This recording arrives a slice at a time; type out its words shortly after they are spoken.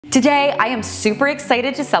Today, I am super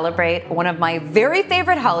excited to celebrate one of my very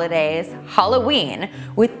favorite holidays, Halloween,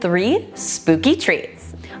 with 3 spooky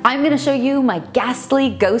treats. I'm gonna show you my ghastly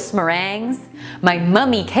ghost meringues, my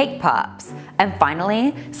mummy cake pops, and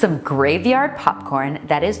finally, some graveyard popcorn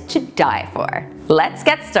that is to die for. Let's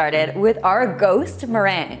get started with our ghost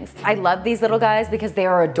meringues. I love these little guys because they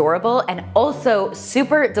are adorable and also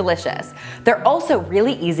super delicious. They're also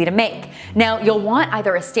really easy to make. Now, you'll want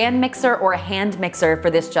either a stand mixer or a hand mixer for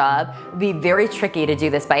this job. It would be very tricky to do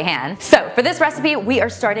this by hand. So for this recipe, we are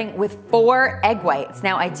starting with 4 egg whites.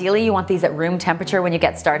 Now, ideally, you want these at room temperature when you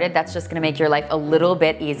get started. That's just gonna make your life a little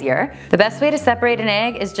bit easier. The best way to separate an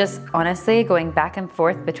egg is just honestly going back and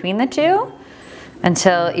forth between the two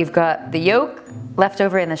until you've got the yolk left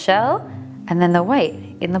over in the shell and then the white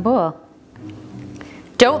in the bowl.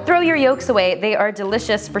 Don't throw your yolks away. They are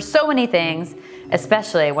delicious for so many things,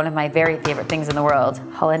 especially one of my very favorite things in the world,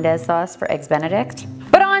 hollandaise sauce for eggs benedict.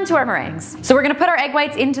 But on to our meringues. So we're gonna put our egg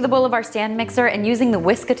whites into the bowl of our stand mixer, and using the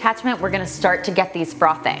whisk attachment, we're gonna start to get these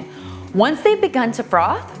frothing. Once they've begun to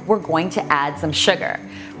froth, we're going to add some sugar.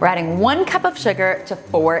 We're adding 1 cup of sugar to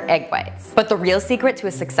 4 egg whites. But the real secret to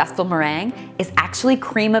a successful meringue is actually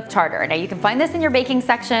cream of tartar. Now you can find this in your baking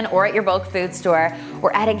section or at your bulk food store.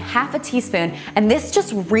 We're adding ½ a teaspoon, and this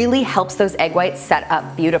just really helps those egg whites set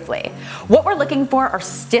up beautifully. What we're looking for are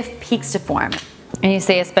stiff peaks to form. And you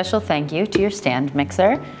say a special thank you to your stand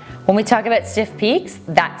mixer. When we talk about stiff peaks,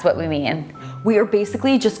 that's what we mean. We are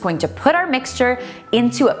basically just going to put our mixture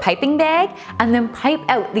into a piping bag and then pipe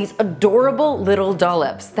out these adorable little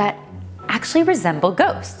dollops that actually resemble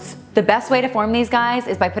ghosts. The best way to form these guys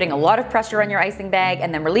is by putting a lot of pressure on your icing bag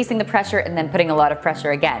and then releasing the pressure and then putting a lot of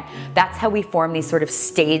pressure again. That's how we form these sort of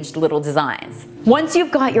staged little designs. Once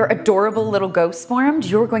you've got your adorable little ghosts formed,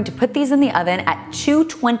 you're going to put these in the oven at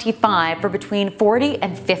 225 for between 40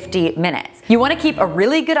 and 50 minutes. You want to keep a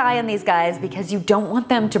really good eye on these guys because you don't want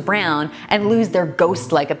them to brown and lose their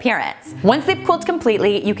ghost-like appearance. Once they've cooled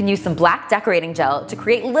completely, you can use some black decorating gel to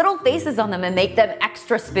create little faces on them and make them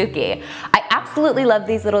extra spooky. I absolutely love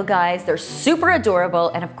these little guys. They're super adorable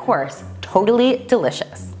and of course, totally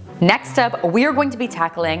delicious. Next up, we are going to be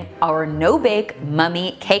tackling our no-bake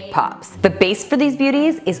mummy cake pops. The base for these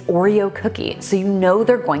beauties is Oreo cookie, so you know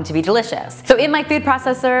they're going to be delicious. So in my food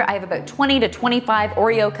processor, I have about 20 to 25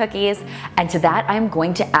 Oreo cookies, and to that I'm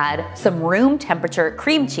going to add some room temperature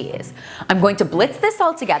cream cheese. I'm going to blitz this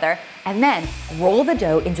all together and then roll the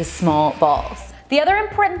dough into small balls. The other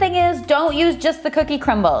important thing is don't use just the cookie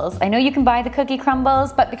crumbles. I know you can buy the cookie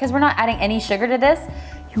crumbles, but because we're not adding any sugar to this,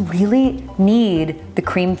 you really need the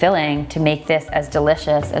cream filling to make this as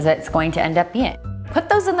delicious as it's going to end up being. Put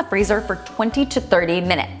those in the freezer for 20 to 30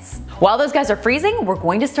 minutes. While those guys are freezing, we're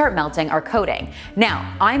going to start melting our coating.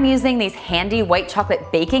 Now, I'm using these handy white chocolate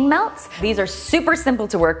baking melts. These are super simple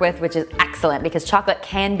to work with, which is excellent because chocolate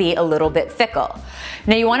can be a little bit fickle.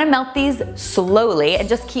 Now you want to melt these slowly and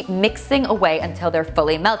just keep mixing away until they're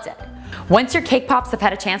fully melted. Once your cake pops have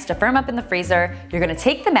had a chance to firm up in the freezer, you're going to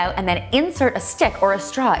take them out and then insert a stick or a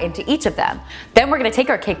straw into each of them. Then we're going to take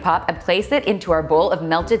our cake pop and place it into our bowl of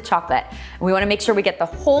melted chocolate. And we want to make sure we get the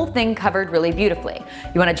whole thing covered really beautifully.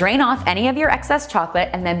 You want to drain off any of your excess chocolate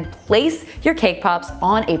and then place your cake pops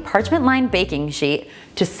on a parchment-lined baking sheet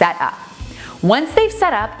to set up. Once they've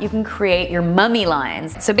set up, you can create your mummy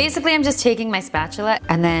lines. So basically I'm just taking my spatula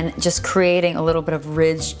and then just creating a little bit of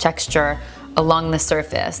ridge texture along the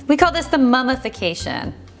surface. We call this the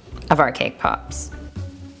mummification of our cake pops.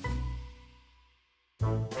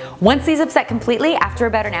 Once these have set completely, after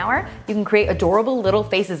about an hour, you can create adorable little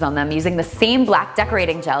faces on them using the same black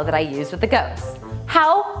decorating gel that I used with the ghosts.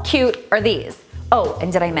 How cute are these? Oh,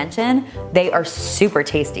 and did I mention, they are super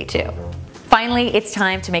tasty too. Finally, it's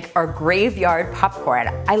time to make our graveyard popcorn.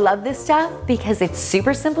 I love this stuff because it's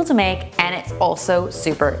super simple to make and it's also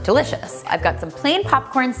super delicious. I've got some plain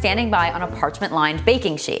popcorn standing by on a parchment-lined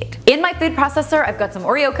baking sheet. In my food processor, I've got some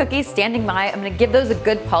Oreo cookies standing by. I'm gonna give those a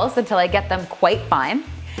good pulse until I get them quite fine.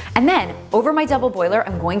 And then, over my double boiler,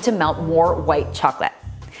 I'm going to melt more white chocolate.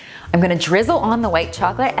 I'm gonna drizzle on the white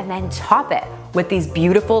chocolate and then top it with these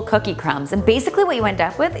beautiful cookie crumbs. And basically what you end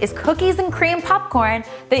up with is cookies and cream popcorn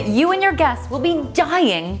that you and your guests will be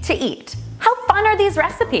dying to eat. How fun are these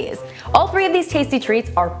recipes? All 3 of these tasty treats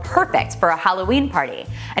are perfect for a Halloween party.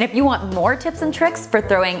 And if you want more tips and tricks for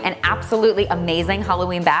throwing an absolutely amazing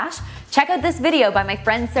Halloween bash, check out this video by my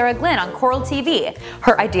friend Sarah Glynn on CoralTV.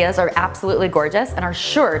 Her ideas are absolutely gorgeous and are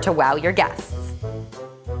sure to wow your guests.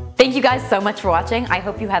 Thank you guys so much for watching. I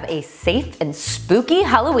hope you have a safe and spooky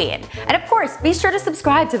Halloween. And of course, be sure to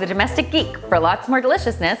subscribe to The Domestic Geek for lots more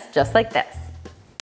deliciousness just like this.